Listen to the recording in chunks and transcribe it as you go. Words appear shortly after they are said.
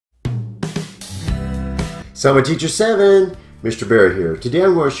Summer Teacher 7, Mr. Barrett here. Today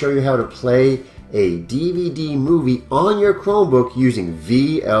I'm going to show you how to play a DVD movie on your Chromebook using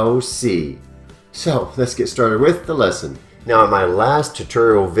VLC. So let's get started with the lesson. Now in my last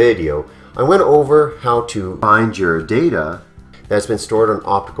tutorial video, I went over how to find your data that's been stored on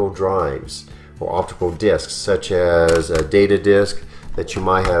optical drives or optical discs, such as a data disk that you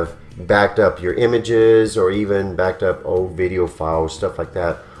might have backed up your images or even backed up old video files, stuff like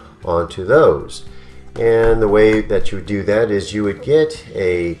that, onto those. And the way that you would do that is you would get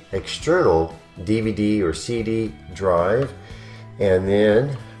a external DVD or CD drive and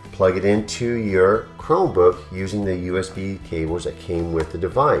then plug it into your Chromebook using the USB cables that came with the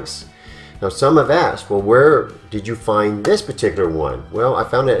device. Now some have asked, well, where did you find this particular one? Well, I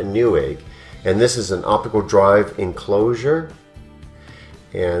found it at Newegg, and this is an optical drive enclosure,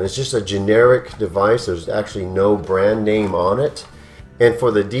 and it's just a generic device. There's actually no brand name on it. And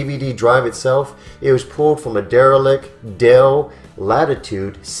for the DVD drive itself, it was pulled from a derelict Dell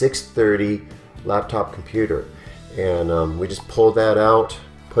Latitude 630 laptop computer. And we just pulled that out,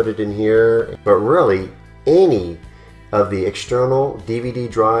 put it in here. But really, any of the external DVD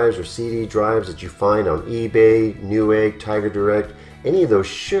drives or CD drives that you find on eBay, Newegg, Tiger Direct, any of those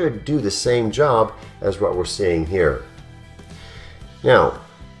should do the same job as what we're seeing here. Now,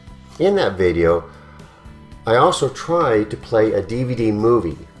 in that video, I also tried to play a DVD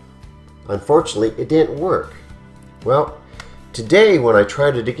movie. Unfortunately, it didn't work. Well, today when I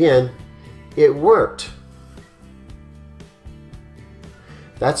tried it again, it worked.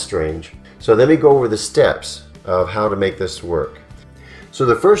 That's strange. So let me go over the steps of how to make this work. So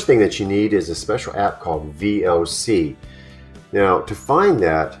the first thing that you need is a special app called VLC. Now to find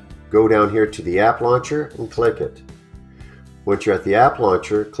that, go down here to the app launcher and click it. Once you're at the app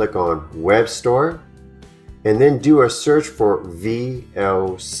launcher, click on Web Store and then do a search for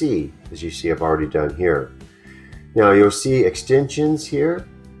VLC, as you see I've already done here. Now you'll see extensions here,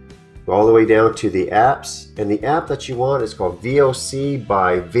 go all the way down to the apps, and the app that you want is called VLC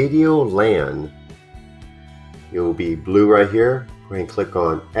by VideoLan. It will be blue right here. Go ahead and click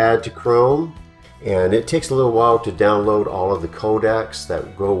on Add to Chrome, and it takes a little while to download all of the codecs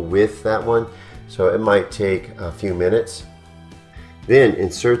that go with that one, so it might take a few minutes. Then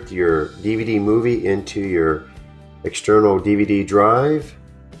insert your DVD movie into your external DVD drive,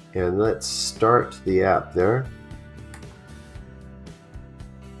 and let's start the app there.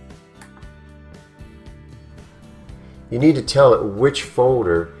 You need to tell it which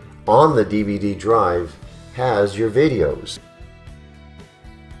folder on the DVD drive has your videos.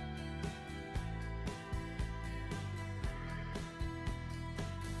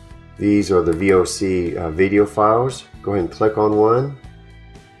 These are the VLC video files. Go ahead and click on one,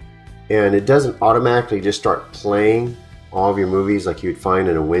 and it doesn't automatically just start playing all of your movies like you'd find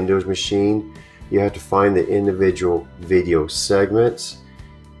in a Windows machine. You have to find the individual video segments,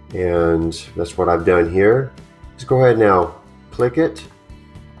 and that's what I've done here. Just go ahead now, click it.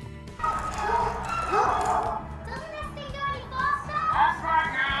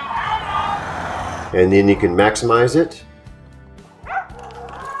 And then you can maximize it.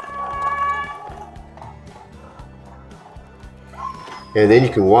 And then you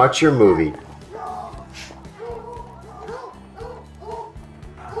can watch your movie.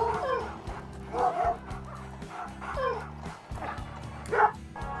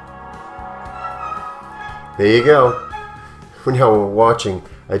 There you go. Now we're watching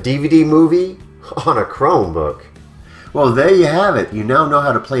a DVD movie on a Chromebook. Well, there you have it. You now know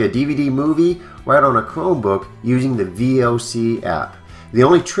how to play a DVD movie right on a Chromebook using the VLC app. The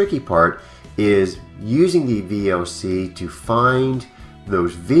only tricky part is using the VLC to find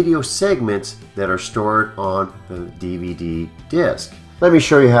those video segments that are stored on the DVD disc. Let me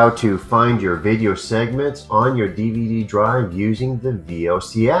show you how to find your video segments on your DVD drive using the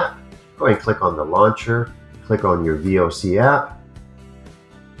VLC app. Go ahead and click on the launcher, click on your VLC app.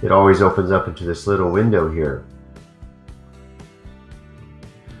 It always opens up into this little window here.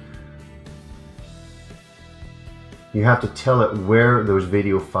 You have to tell it where those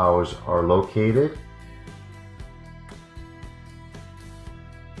video files are located.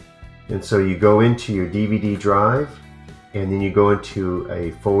 And so you go into your DVD drive, and then you go into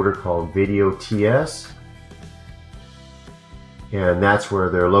a folder called Video TS, and that's where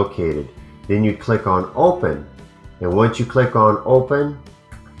they're located. Then you click on Open, and once you click on Open,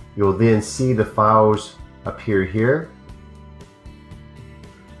 you'll then see the files appear here.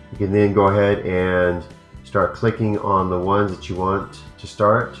 You can then go ahead and start clicking on the ones that you want to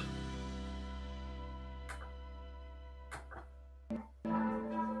start.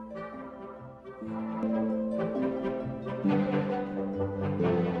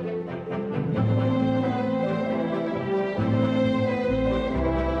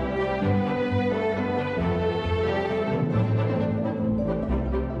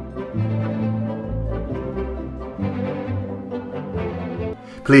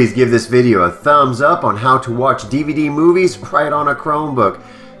 Please give this video a thumbs up on how to watch DVD movies right on a Chromebook.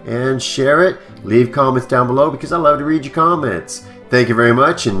 And share it. Leave comments down below because I love to read your comments. Thank you very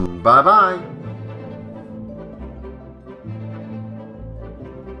much and bye-bye.